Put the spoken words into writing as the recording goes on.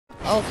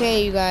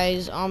Okay, you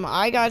guys,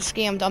 I got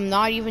scammed. I'm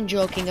not even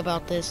joking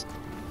about this.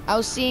 I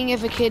was seeing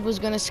if a kid was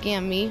gonna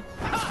scam me,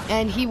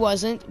 and he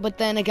wasn't, but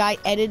then a guy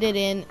edited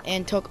in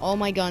and took all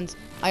my guns.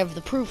 I have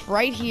the proof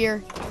right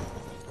here.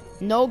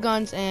 No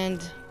guns,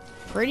 and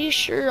pretty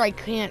sure I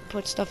can't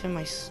put stuff in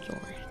my storage.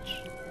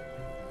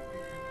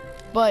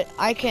 But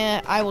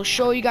I will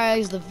show you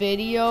guys the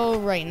video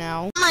right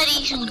now.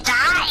 Somebody who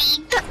died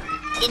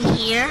in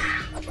here,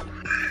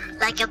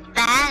 like a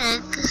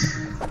bag.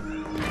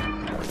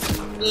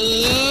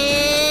 Yeah.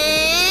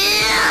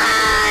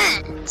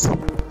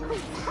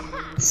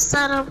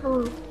 Son of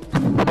a.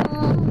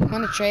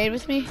 Wanna trade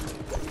with me?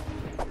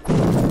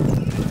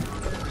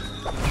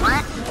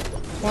 What?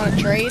 Wanna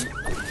trade?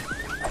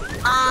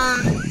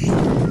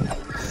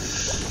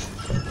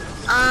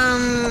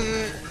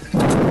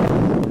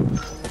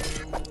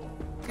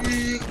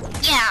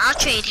 Yeah, I'll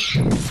trade.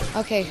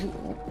 Okay,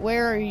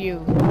 where are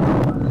you?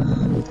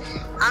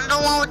 I'm the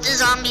one with the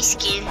zombie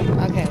skin.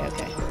 Okay,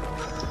 okay.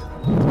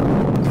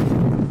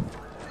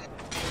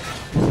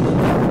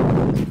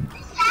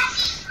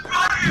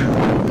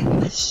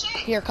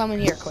 Here, come in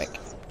here quick.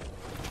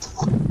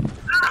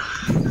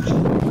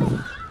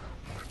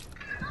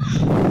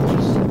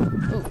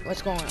 Ooh,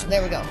 what's going on?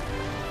 There we go.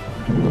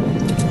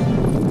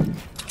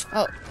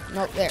 Oh,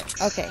 nope, there.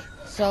 Okay,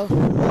 so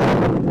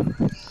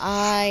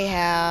I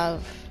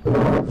have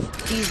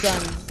these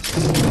guns.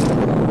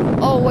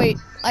 Oh, wait,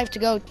 I have to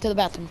go to the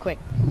bathroom quick.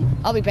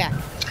 I'll be back.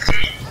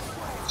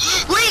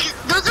 Wait,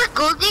 those are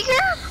gold digger?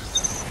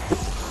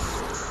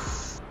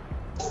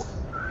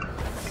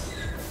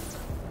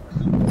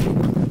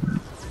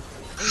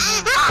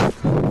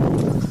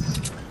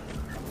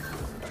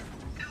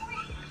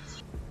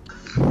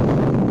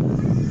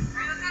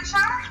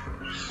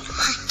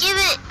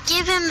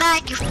 Give him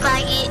back, you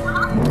faggot.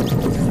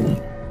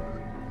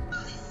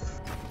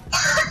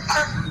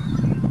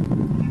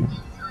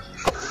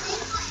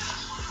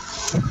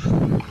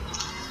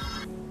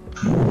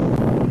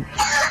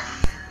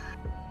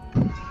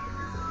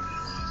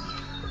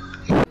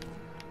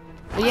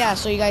 But yeah,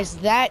 so you guys,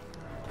 that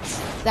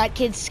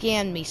kid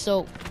scammed me.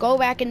 So go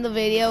back in the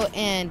video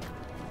and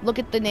look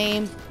at the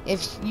name.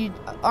 If you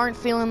aren't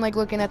feeling like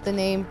looking at the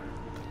name,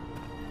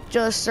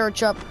 just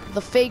search up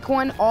the fake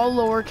one, all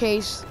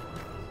lowercase,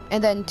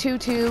 and then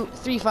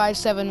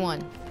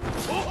 223571.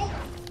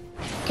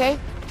 Okay,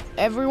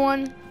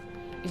 everyone,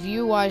 if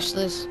you watch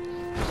this,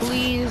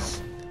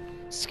 please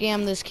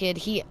scam this kid.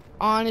 He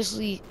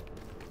honestly,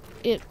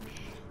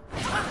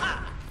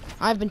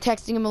 I've been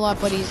texting him a lot,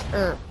 but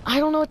I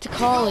don't know what to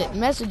call it,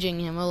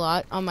 messaging him a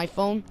lot on my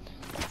phone,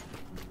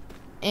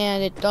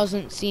 and it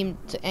doesn't seem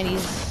to, and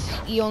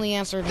he only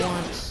answered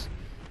once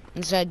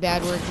and said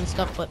bad words and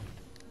stuff, but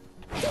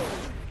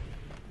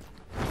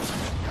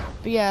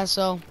yeah,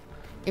 so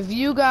if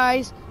you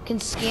guys can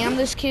scam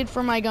this kid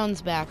for my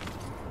guns back.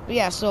 But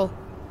yeah, so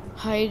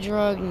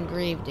Hydra and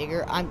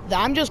Gravedigger.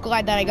 I'm just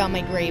glad that I got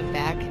my grave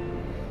back.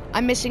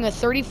 I'm missing a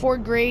 34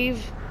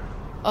 grave,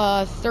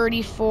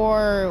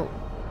 34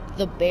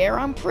 the bear,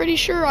 I'm pretty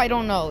sure. I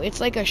don't know. It's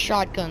like a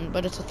shotgun,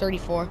 but it's a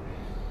 34.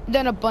 And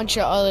then a bunch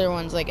of other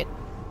ones like a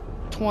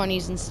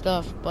 20s and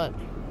stuff, but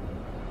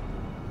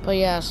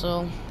yeah,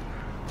 so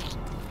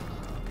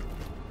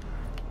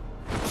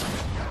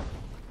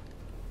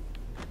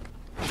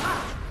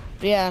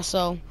yeah,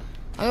 so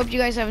I hope you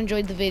guys have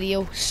enjoyed the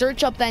video.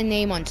 Search up that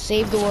name on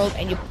Save the World,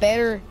 and you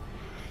better,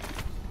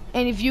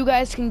 and if you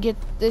guys can get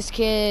this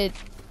kid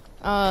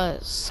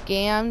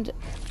scammed,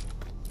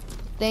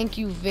 thank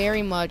you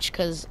very much,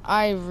 because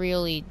I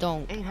really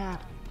don't.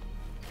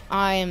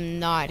 I am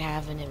not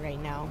having it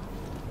right now.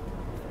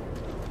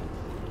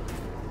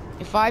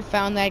 If I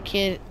found that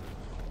kid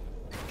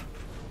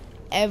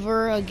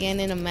ever again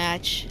in a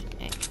match,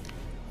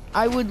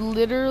 I would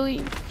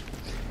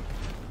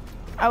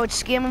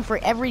scam him for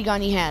every gun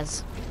he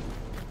has.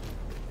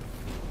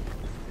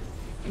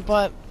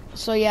 But,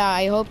 so yeah,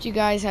 I hope you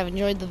guys have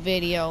enjoyed the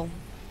video.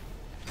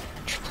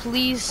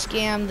 Please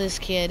scam this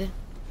kid.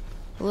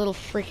 A little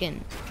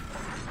freaking...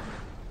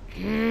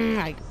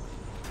 I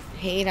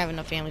hate having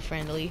a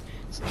family-friendly...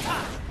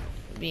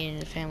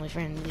 being a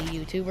family-friendly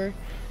YouTuber.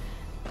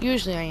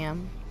 Usually I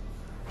am.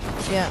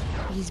 Yeah,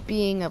 he's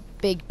being a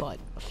big butt.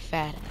 A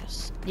fat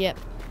ass. Yep.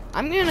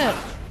 I'm gonna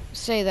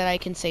say that I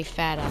can say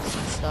fat ass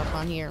and stuff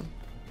on here.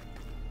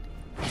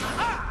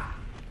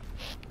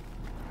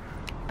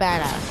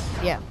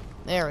 Badass. Yeah,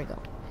 there we go.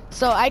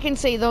 So I can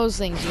say those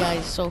things, you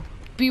guys, so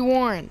be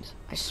warned.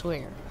 I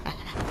swear.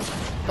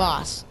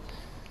 Boss.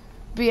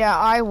 But yeah,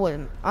 I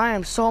wouldn't. I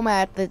am so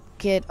mad at the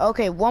kid.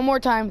 Okay, one more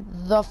time.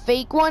 The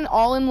fake one,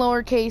 all in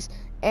lowercase,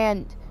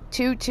 and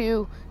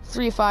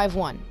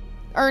 22351.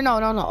 Or no.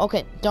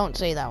 Okay, don't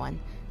say that one.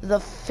 The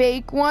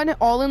fake one,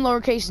 all in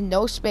lowercase,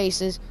 no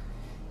spaces,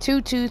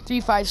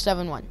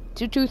 223571.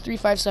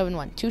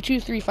 223571.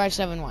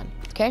 223571.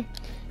 Okay?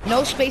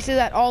 No spaces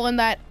at all in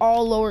that,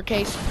 all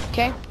lowercase.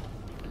 Okay?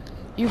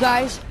 You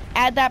guys,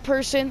 add that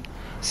person.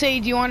 Say,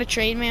 do you want to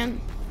trade, man?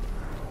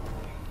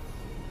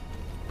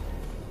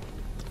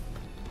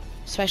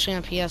 Especially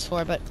on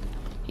PS4, but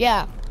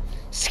yeah.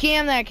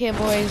 Scam that kid,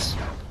 boys.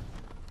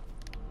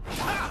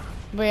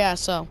 But yeah,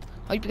 so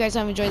hope you guys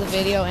have enjoyed the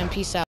video, and peace out.